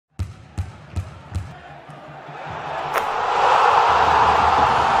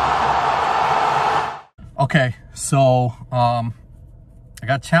Okay, so I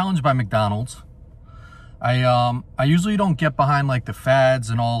got challenged by McDonald's. I usually don't get behind like the fads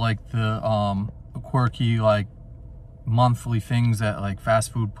and all like the quirky like monthly things that like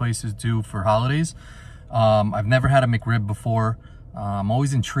fast food places do for holidays. I've never had a McRib before. I'm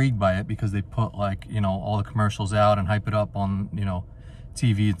always intrigued by it because they put like, you know, all the commercials out and hype it up on, you know,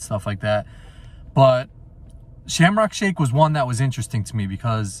 TV and stuff like that. But Shamrock Shake was one that was interesting to me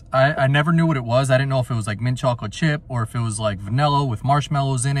because I never knew what it was. I didn't know if it was like mint chocolate chip or if it was like vanilla with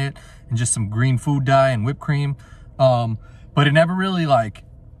marshmallows in it and just some green food dye and whipped cream. But it never really like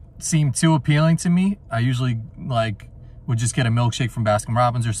seemed too appealing to me. I usually like would just get a milkshake from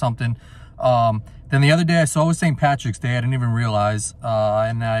Baskin-Robbins or something. Then the other day I saw it was St. Patrick's Day. I didn't even realize.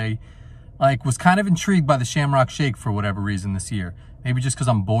 And I like was kind of intrigued by the Shamrock Shake for whatever reason this year. Maybe just because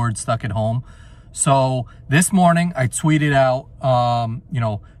I'm bored, stuck at home. So this morning I tweeted out, you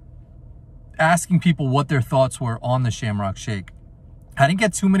know, asking people what their thoughts were on the Shamrock Shake. I didn't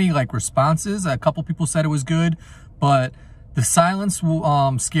get too many like responses. A couple people said it was good, but the silence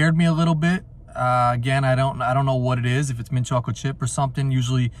scared me a little bit. Again, I don't know what it is, if it's mint chocolate chip or something.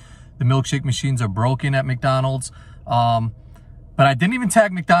 Usually the milkshake machines are broken at McDonald's. But I didn't even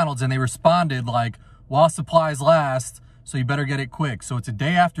tag McDonald's and they responded like, while supplies last, so you better get it quick. So it's a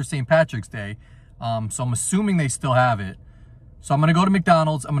day after St. Patrick's Day. So I'm assuming they still have it. So I'm going to go to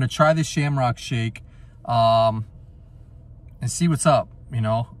McDonald's. I'm going to try this Shamrock Shake and see what's up. You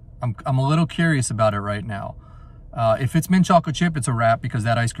know, I'm a little curious about it right now. If it's mint chocolate chip, it's a wrap because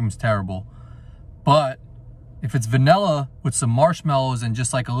that ice cream is terrible. But if it's vanilla with some marshmallows and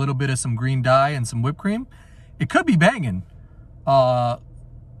just like a little bit of some green dye and some whipped cream, it could be banging.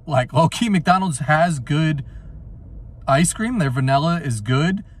 Like low-key, McDonald's has good ice cream. Their vanilla is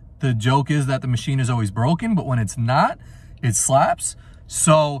good. The joke is that the machine is always broken, but when it's not, it slaps.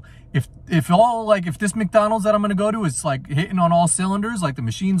 So if this McDonald's that I'm gonna go to is like hitting on all cylinders, like the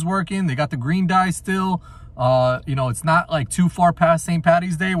machine's working, they got the green dye still, you know, it's not like too far past St.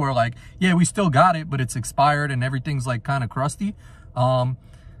 Patty's Day where like, yeah, we still got it, but it's expired and everything's like kind of crusty.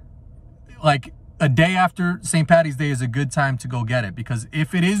 Like a day after St. Patty's Day is a good time to go get it because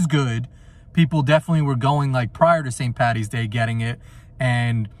if it is good, people definitely were going like prior to St. Patty's Day getting it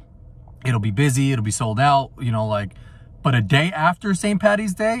and it'll be busy, it'll be sold out, you know, like, but a day after St.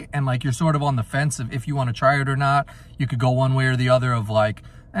 Patty's Day, and like you're sort of on the fence of if you want to try it or not, you could go one way or the other of like,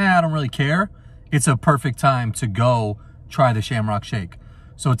 I don't really care. It's a perfect time to go try the Shamrock Shake.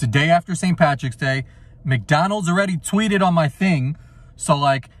 So it's a day after St. Patrick's Day. McDonald's already tweeted on my thing. So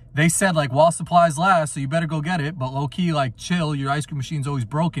like, they said like, while supplies last, so you better go get it. But low key, like chill, your ice cream machine's always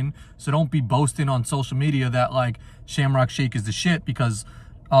broken. So don't be boasting on social media that like Shamrock Shake is the shit because,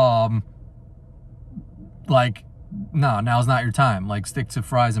 like, no, now's not your time. Like, stick to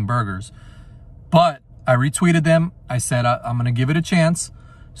fries and burgers. But I retweeted them. I said, I'm going to give it a chance.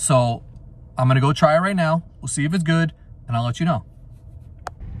 So I'm going to go try it right now. We'll see if it's good, and I'll let you know.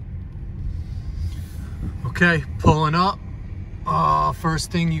 Okay, pulling up.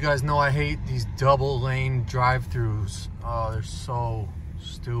 First thing, you guys know I hate these double lane drive-thrus. Oh, they're so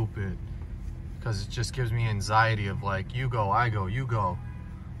stupid. Because it just gives me anxiety of like, you go, I go, you go.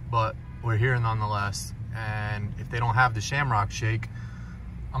 But we're here nonetheless, and if they don't have the Shamrock Shake,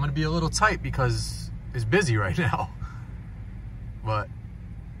 I'm gonna be a little tight because it's busy right now. But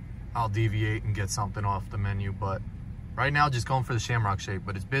I'll deviate and get something off the menu. But right now, just going for the Shamrock Shake,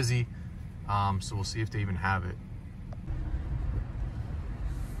 but it's busy, so we'll see if they even have it.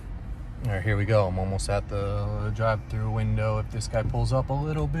 All right, here we go. I'm almost at the drive-through window. If this guy pulls up a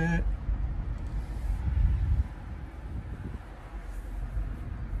little bit.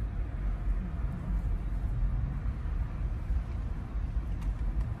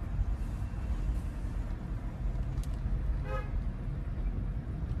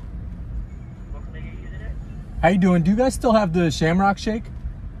 How you doing? Do you guys still have the Shamrock Shake?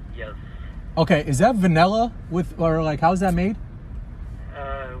 Yes. Okay, is that vanilla with, or like, how's that made?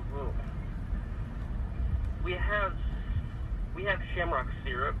 Well, we have Shamrock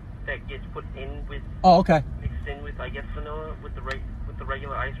syrup that gets put in with. Oh, okay. Mixed in with, I guess, vanilla with the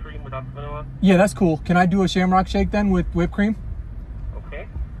regular ice cream without the vanilla. Yeah, that's cool. Can I do a Shamrock Shake then with whipped cream? Okay.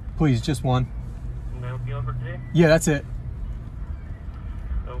 Please, just one. And that'll be all for today? Yeah, that's it.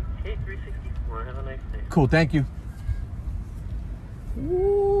 Okay, 364. Have a nice day. Cool, thank you.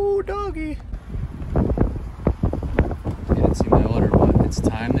 Ooh, doggy. You didn't see my order, but it's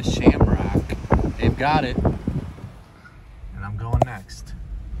time to Shamrock. They've got it. And I'm going next.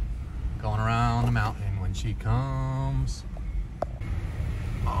 Going around the mountain when she comes.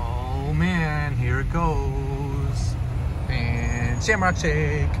 Oh man, here it goes. And Shamrock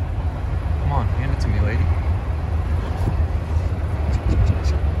Shake. Come on, hand it to me, lady.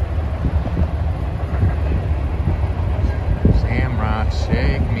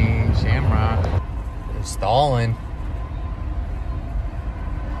 Stalling.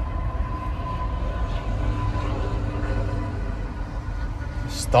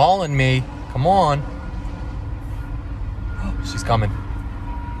 Stalling me. Come on. Oh, she's coming.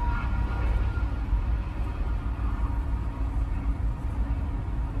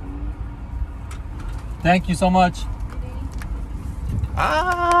 Thank you so much.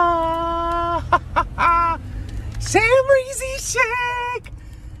 Shamrock shake.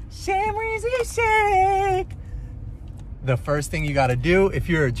 Shamrock shake. The first thing you got to do if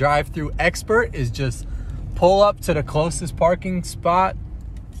you're a drive-through expert is just pull up to the closest parking spot,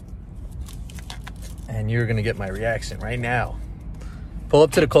 and you're going to get my reaction right now. Pull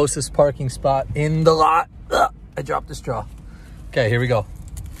up to the closest parking spot in the lot. Ugh, I dropped the straw. Okay, here we go.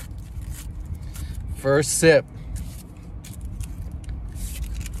 First sip.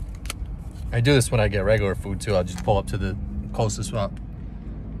 I do this when I get regular food too. I'll just pull up to the closest spot.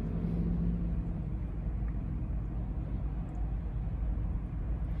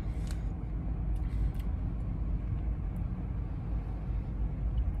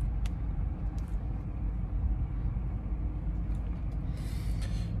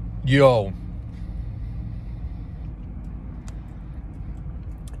 Yo.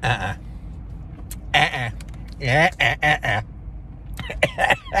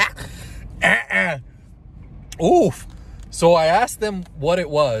 Oof. So I asked them what it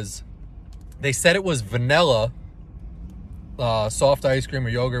was. They said it was vanilla, soft ice cream or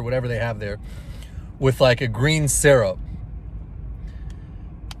yogurt, whatever they have there, with like a green syrup.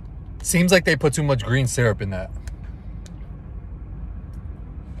 Seems like they put too much green syrup in that.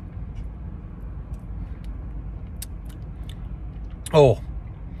 Oh,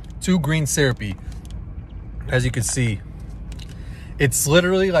 too green syrupy. As you can see, it's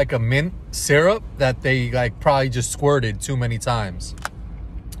literally like a mint syrup that they like probably just squirted too many times.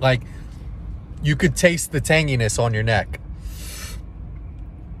 Like, you could taste the tanginess on your neck.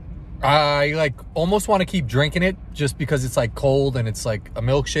 I like almost want to keep drinking it just because it's like cold and it's like a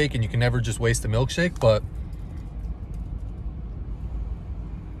milkshake and you can never just waste a milkshake, but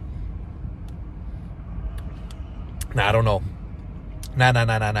nah, I don't know.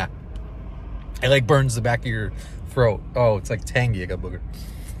 Nah. It like burns the back of your throat. Oh, it's like tangy. I got booger.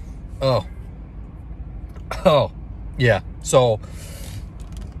 Oh, yeah. So,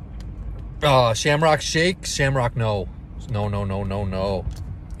 Shamrock shake. Shamrock, no.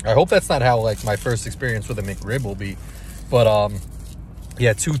 I hope that's not how like my first experience with a McRib will be. But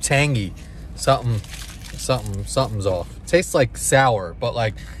yeah, too tangy. Something's off. Tastes like sour, but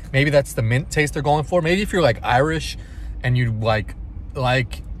like maybe that's the mint taste they're going for. Maybe if you're like Irish and you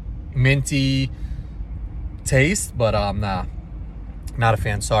like minty taste, but nah, not a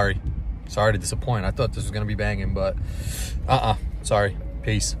fan. Sorry to disappoint. I thought this was gonna be banging, but sorry.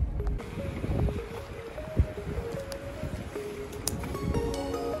 Peace.